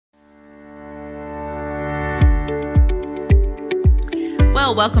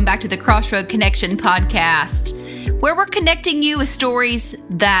Well, welcome back to the Crossroad Connection podcast, where we're connecting you with stories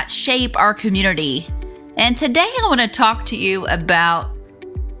that shape our community. And today I want to talk to you about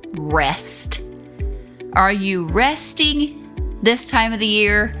rest. Are you resting this time of the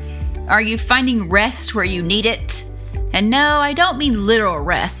year? Are you finding rest where you need it? And no, I don't mean literal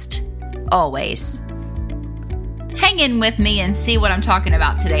rest, always. Hang in with me and see what I'm talking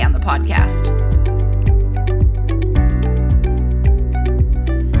about today on the podcast.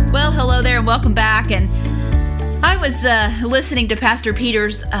 Well, hello there and welcome back. And I was listening to Pastor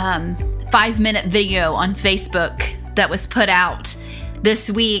Peter's 5-minute video on Facebook that was put out this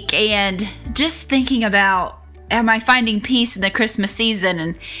week and just thinking about, am I finding peace in the Christmas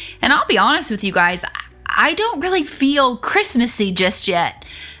season? And I'll be honest with you guys, I don't really feel Christmassy just yet.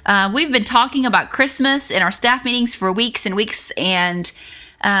 We've been talking about Christmas in our staff meetings for weeks and weeks, and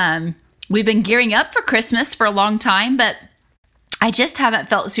we've been gearing up for Christmas for a long time, but I just haven't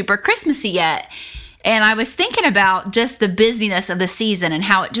felt super Christmassy yet. And I was thinking about just the busyness of the season and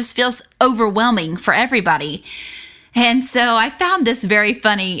how it just feels overwhelming for everybody. And so I found this very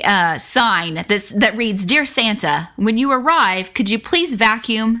funny sign that reads, "Dear Santa, when you arrive, could you please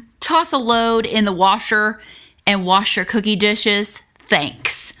vacuum, toss a load in the washer, and wash your cookie dishes?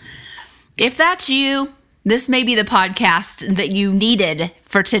 Thanks." If that's you, this may be the podcast that you needed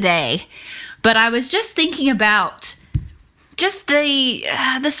for today. But I was just thinking about just the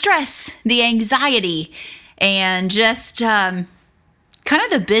stress, the anxiety, and just kind of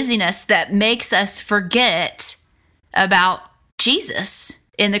the busyness that makes us forget about Jesus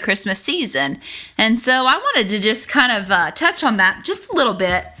in the Christmas season. And so I wanted to just kind of touch on that just a little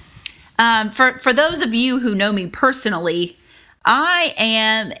bit. For those of you who know me personally, I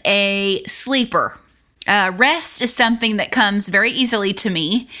am a sleeper. Rest is something that comes very easily to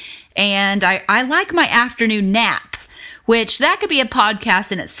me, and I like my afternoon nap, which that could be a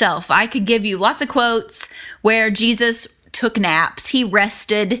podcast in itself. I could give you lots of quotes where Jesus took naps. He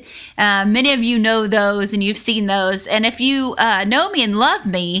rested. Many of you know those and you've seen those. And if you know me and love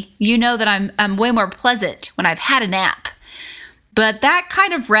me, you know that I'm way more pleasant when I've had a nap. But that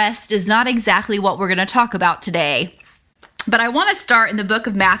kind of rest is not exactly what we're going to talk about today. But I want to start in the book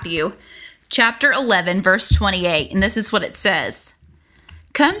of Matthew, chapter 11, verse 28. And this is what it says.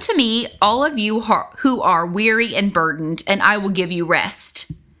 "Come to me, all of you who are weary and burdened, and I will give you rest.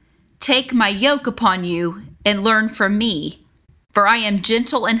 Take my yoke upon you and learn from me, for I am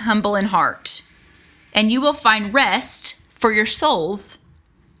gentle and humble in heart, and you will find rest for your souls.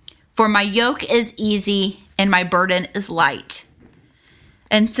 For my yoke is easy and my burden is light."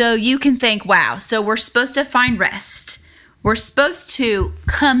 And so you can think, wow, so we're supposed to find rest. We're supposed to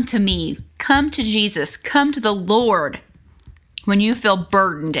come to me, come to Jesus, come to the Lord when you feel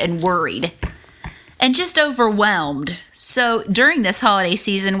burdened and worried and just overwhelmed. So during this holiday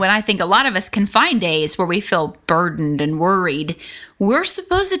season, when I think a lot of us can find days where we feel burdened and worried, we're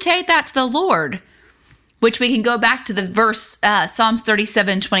supposed to take that to the Lord, which we can go back to the verse, Psalms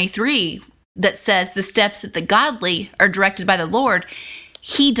 37:23, that says, "The steps of the godly are directed by the Lord.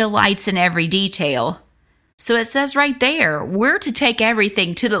 He delights in every detail." So it says right there, we're to take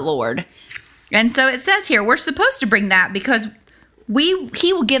everything to the Lord. And so it says here, we're supposed to bring that because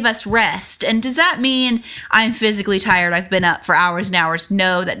He will give us rest. And does that mean I'm physically tired? I've been up for hours and hours?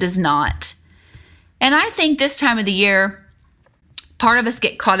 No, that does not. And I think this time of the year, part of us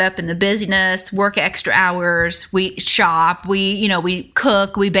get caught up in the busyness, work extra hours, we shop, we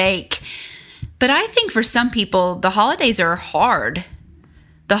cook, we bake. But I think for some people, the holidays are hard.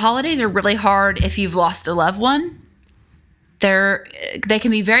 The holidays are really hard if you've lost a loved one. They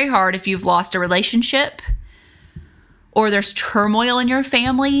can be very hard if you've lost a relationship, or there's turmoil in your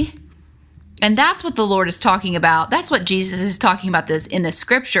family. And that's what the Lord is talking about. That's what Jesus is talking about in this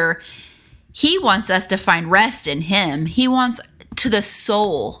scripture. He wants us to find rest in Him. He wants to the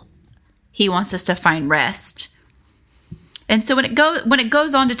soul. He wants us to find rest. And so when it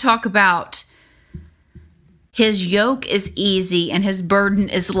goes on to talk about His yoke is easy and His burden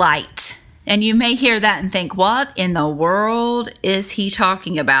is light. And you may hear that and think, what in the world is He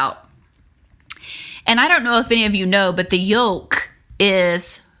talking about? And I don't know if any of you know, but the yoke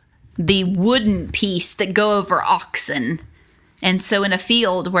is the wooden piece that go over oxen. And so in a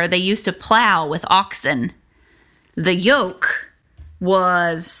field where they used to plow with oxen, the yoke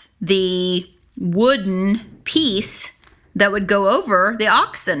was the wooden piece that would go over the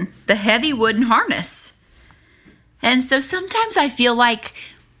oxen, the heavy wooden harness. And so sometimes I feel like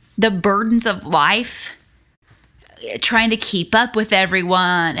the burdens of life, trying to keep up with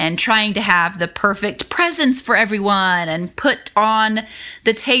everyone and trying to have the perfect presents for everyone and put on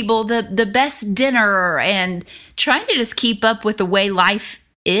the table the best dinner and trying to just keep up with the way life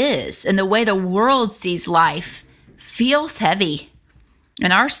is and the way the world sees life feels heavy.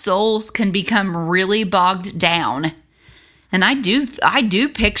 And our souls can become really bogged down. And I do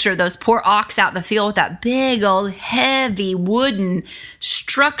picture those poor ox out in the field with that big old heavy wooden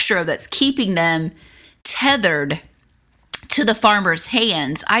structure that's keeping them tethered to the farmer's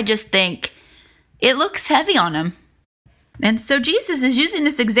hands. I just think it looks heavy on them. And so Jesus is using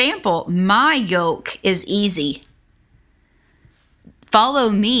this example. My yoke is easy. Follow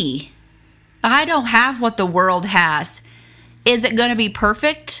me. I don't have what the world has. Is it going to be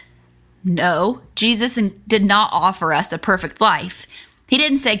perfect? No. Jesus did not offer us a perfect life. He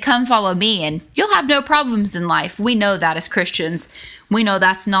didn't say, come follow me and you'll have no problems in life. We know that as Christians. We know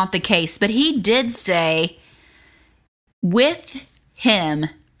that's not the case. But he did say, with him,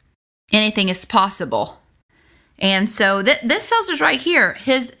 anything is possible. And so this tells us right here,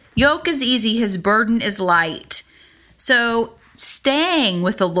 his yoke is easy, his burden is light. So staying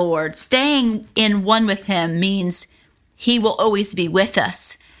with the Lord, staying in one with him means he will always be with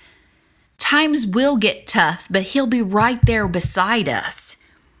us. Times will get tough, but he'll be right there beside us.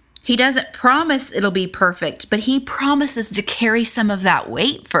 He doesn't promise it'll be perfect, but he promises to carry some of that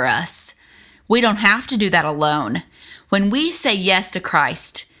weight for us. We don't have to do that alone. When we say yes to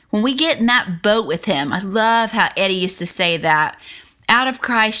Christ, when we get in that boat with him, I love how Eddie used to say that. Out of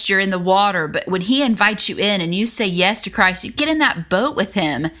Christ, you're in the water, but when he invites you in and you say yes to Christ, you get in that boat with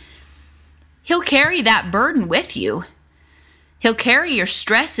him. He'll carry that burden with you. He'll carry your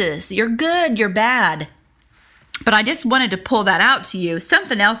stresses, your good, your bad. But I just wanted to pull that out to you.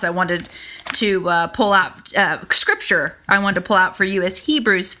 Something else I wanted to pull out, scripture I wanted to pull out for you is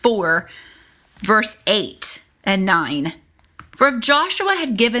Hebrews 4, verse 8 and 9. For if Joshua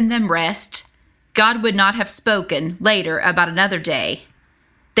had given them rest, God would not have spoken later about another day.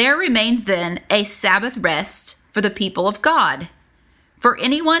 There remains then a Sabbath rest for the people of God. For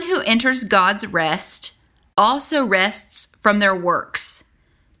anyone who enters God's rest also rests from their works,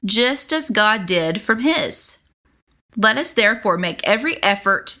 just as God did from his. Let us therefore make every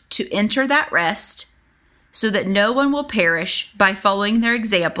effort to enter that rest, so that no one will perish by following their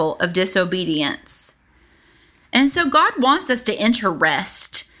example of disobedience. And so God wants us to enter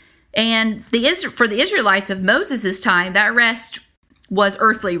rest. And for the Israelites of Moses' time, that rest was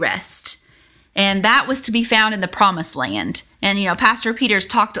earthly rest. And that was to be found in the promised land. And, Pastor Peter's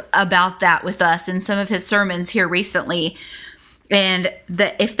talked about that with us in some of his sermons here recently. And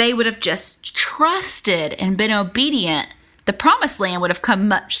that if they would have just trusted and been obedient, the promised land would have come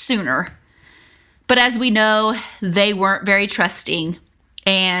much sooner. But as we know, they weren't very trusting.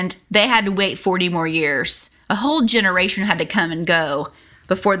 And they had to wait 40 more years. A whole generation had to come and go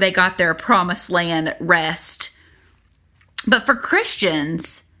before they got their promised land rest. But for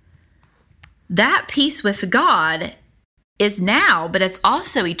Christians, that peace with God is now, but it's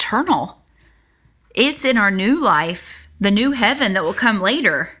also eternal. It's in our new life, the new heaven that will come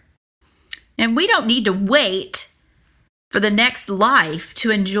later. And we don't need to wait for the next life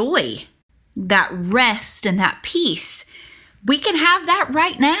to enjoy that rest and that peace. We can have that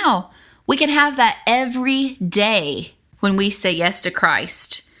right now. We can have that every day when we say yes to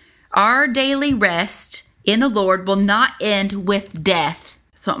Christ. Our daily rest in the Lord will not end with death.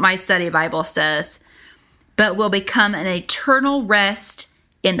 That's what my study Bible says. But will become an eternal rest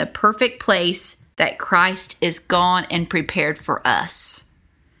in the perfect place that Christ is gone and prepared for us.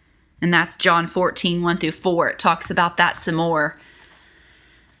 And that's John 14, 1 through 4. It talks about that some more.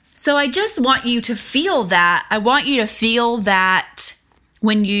 So I just want you to feel that. I want you to feel that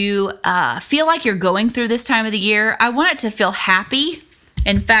when you feel like you're going through this time of the year. I want it to feel happy.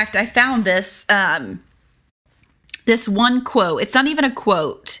 In fact, I found this one quote. It's not even a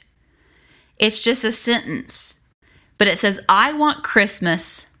quote. It's just a sentence. But it says, I want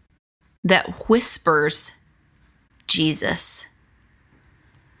Christmas that whispers Jesus.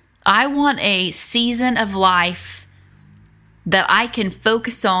 I want a season of life that I can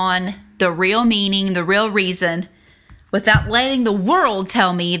focus on the real meaning, the real reason, without letting the world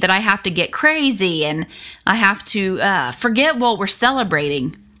tell me that I have to get crazy and I have to forget what we're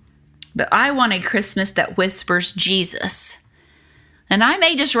celebrating. But I want a Christmas that whispers Jesus. And I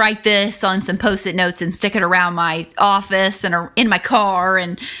may just write this on some Post-it notes and stick it around my office and in my car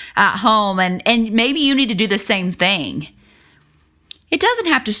and at home. And maybe you need to do the same thing. It doesn't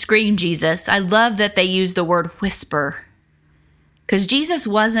have to scream Jesus. I love that they use the word whisper. Because Jesus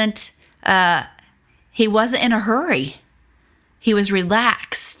wasn't in a hurry. He was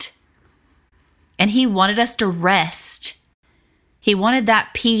relaxed. And he wanted us to rest. He wanted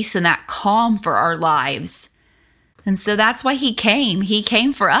that peace and that calm for our lives. And so that's why he came. He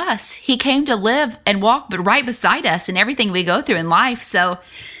came for us. He came to live and walk right beside us in everything we go through in life. So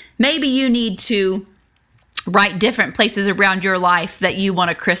maybe you need to write different places around your life that you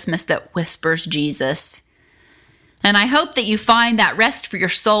want a Christmas that whispers Jesus. And I hope that you find that rest for your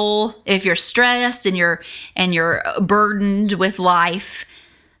soul if you're stressed and you're burdened with life.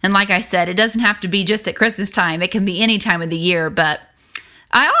 And like I said, it doesn't have to be just at Christmas time. It can be any time of the year. But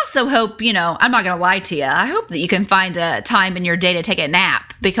I also hope, I'm not going to lie to you. I hope that you can find a time in your day to take a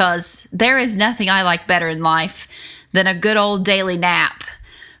nap, because there is nothing I like better in life than a good old daily nap.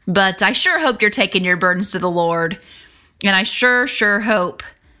 But I sure hope you're taking your burdens to the Lord. And I sure hope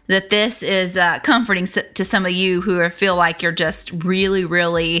that this is comforting to some of you who feel like you're just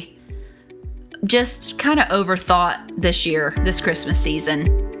really just kind of overthought this Christmas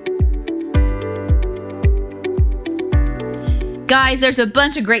season. Guys, there's a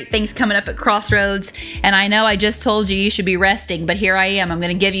bunch of great things coming up at Crossroads, and I know I just told you should be resting, but here I am. I'm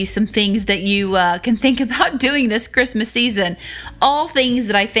going to give you some things that you can think about doing this Christmas season. All things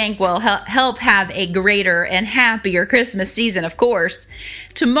that I think will help have a greater and happier Christmas season, of course.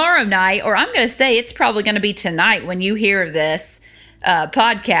 Tomorrow night, or I'm going to say it's probably going to be tonight when you hear this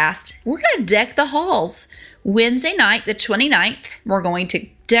podcast, we're going to deck the halls. Wednesday night, the 29th, we're going to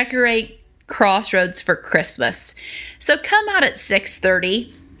decorate Crossroads for Christmas. So come out at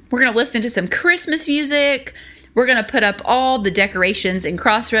 6:30. We're going to listen to some Christmas music. We're going to put up all the decorations in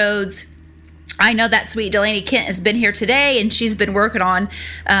Crossroads. I know that sweet Delaney Kent has been here today, and she's been working on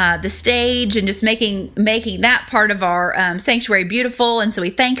the stage and just making that part of our sanctuary beautiful. And so we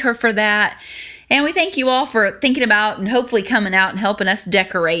thank her for that. And we thank you all for thinking about and hopefully coming out and helping us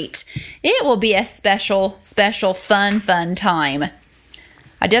decorate. It will be a special, fun time.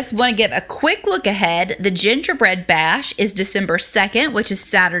 I just want to give a quick look ahead. The Gingerbread Bash is December 2nd, which is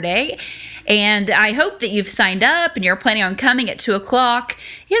Saturday. And I hope that you've signed up and you're planning on coming at 2 o'clock.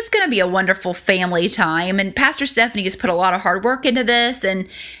 It's going to be a wonderful family time. And Pastor Stephanie has put a lot of hard work into this. And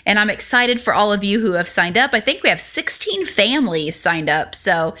I'm excited for all of you who have signed up. I think we have 16 families signed up.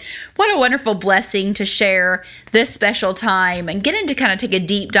 So what a wonderful blessing to share this special time and get into kind of take a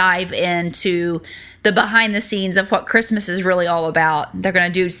deep dive into the behind the scenes of what Christmas is really all about. They're going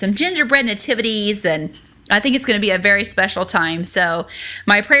to do some gingerbread nativities, and I think it's going to be a very special time. So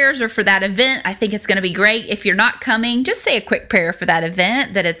my prayers are for that event. I think it's going to be great. If you're not coming, just say a quick prayer for that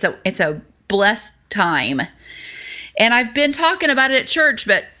event, that it's a blessed time. And I've been talking about it at church,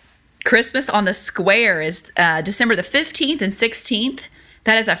 but Christmas on the Square is December the 15th and 16th.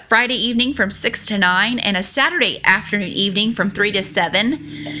 That is a Friday evening from 6 to 9 and a Saturday afternoon evening from 3 to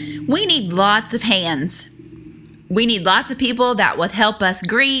 7. We need lots of hands. We need lots of people that would help us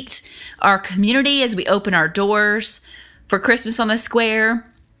greet our community as we open our doors for Christmas on the Square.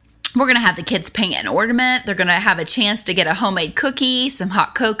 We're going to have the kids paint an ornament. They're going to have a chance to get a homemade cookie, some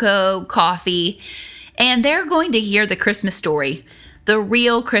hot cocoa, coffee, and they're going to hear the Christmas story, the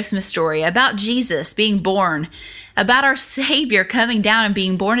real Christmas story about Jesus being born, about our Savior coming down and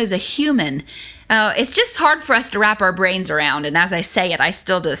being born as a human. It's just hard for us to wrap our brains around. And as I say it,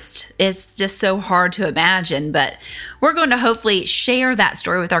 it's just so hard to imagine. But we're going to hopefully share that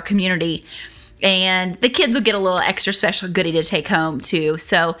story with our community. And the kids will get a little extra special goodie to take home too.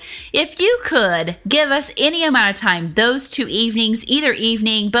 So if you could give us any amount of time, those 2 evenings, either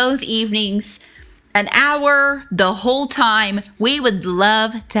evening, both evenings, an hour, the whole time, we would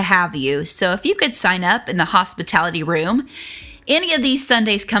love to have you. So if you could sign up in the hospitality room any of these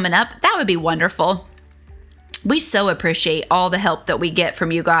Sundays coming up, that would be wonderful. We so appreciate all the help that we get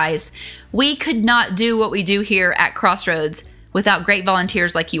from you guys. We could not do what we do here at Crossroads without great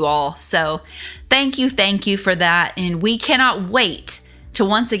volunteers like you all. So thank you for that. And we cannot wait to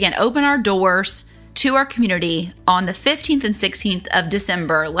once again open our doors to our community on the 15th and 16th of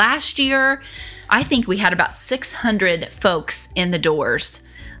December. Last year, I think we had about 600 folks in the doors.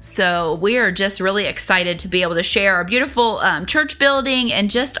 So we are just really excited to be able to share our beautiful church building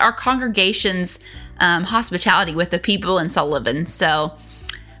and just our congregation's hospitality with the people in Sullivan. So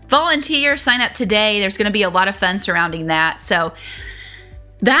volunteer, sign up today. There's going to be a lot of fun surrounding that. So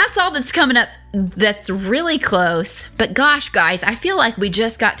that's all that's coming up that's really close. But gosh, guys, I feel like we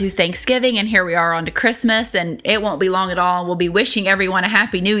just got through Thanksgiving and here we are on to Christmas, and it won't be long at all. We'll be wishing everyone a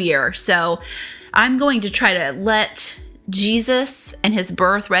Happy New Year. So I'm going to try to let Jesus and his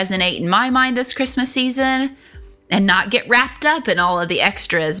birth resonate in my mind this Christmas season and not get wrapped up in all of the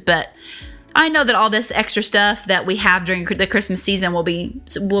extras. But I know that all this extra stuff that we have during the Christmas season will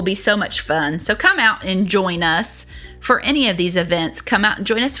be so much fun. So come out and join us for any of these events. Come out and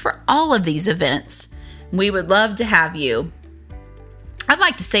join us for all of these events. We would love to have you. I'd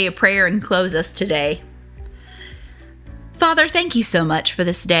like to say a prayer and close us today. Father, thank you so much for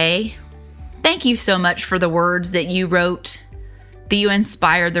this day. Thank you so much for the words that you wrote, that you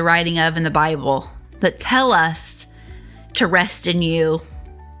inspired the writing of in the Bible, that tell us to rest in you,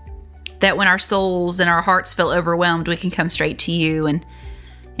 that when our souls and our hearts feel overwhelmed, we can come straight to you, and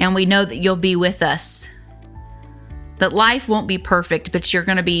we know that you'll be with us, that life won't be perfect, but you're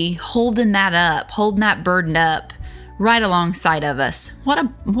going to be holding that burden up right alongside of us. What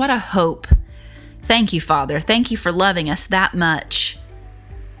a hope. Thank you, Father. Thank you for loving us that much.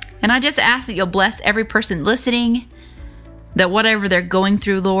 And I just ask that you'll bless every person listening, that whatever they're going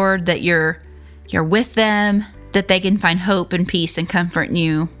through, Lord, that you're with them, that they can find hope and peace and comfort in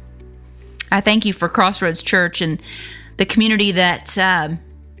you. I thank you for Crossroads Church and the community that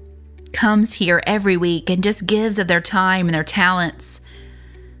comes here every week and just gives of their time and their talents.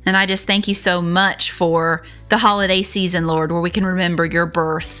 And I just thank you so much for the holiday season, Lord, where we can remember your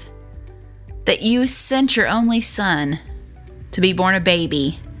birth, that you sent your only son to be born a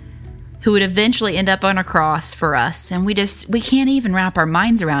baby who would eventually end up on a cross for us. And we can't even wrap our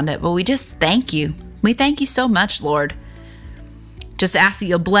minds around it, but we just thank you. We thank you so much, Lord. Just ask that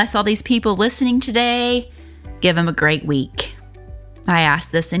you'll bless all these people listening today. Give them a great week. I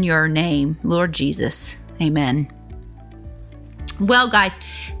ask this in your name, Lord Jesus. Amen. Well, guys,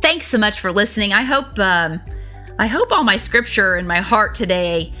 thanks so much for listening. I hope all my scripture in my heart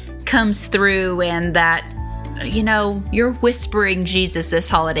today comes through, and that you're whispering Jesus this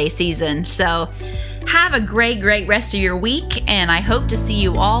holiday season. So have a great rest of your week, and I hope to see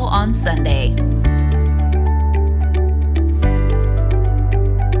you all on Sunday.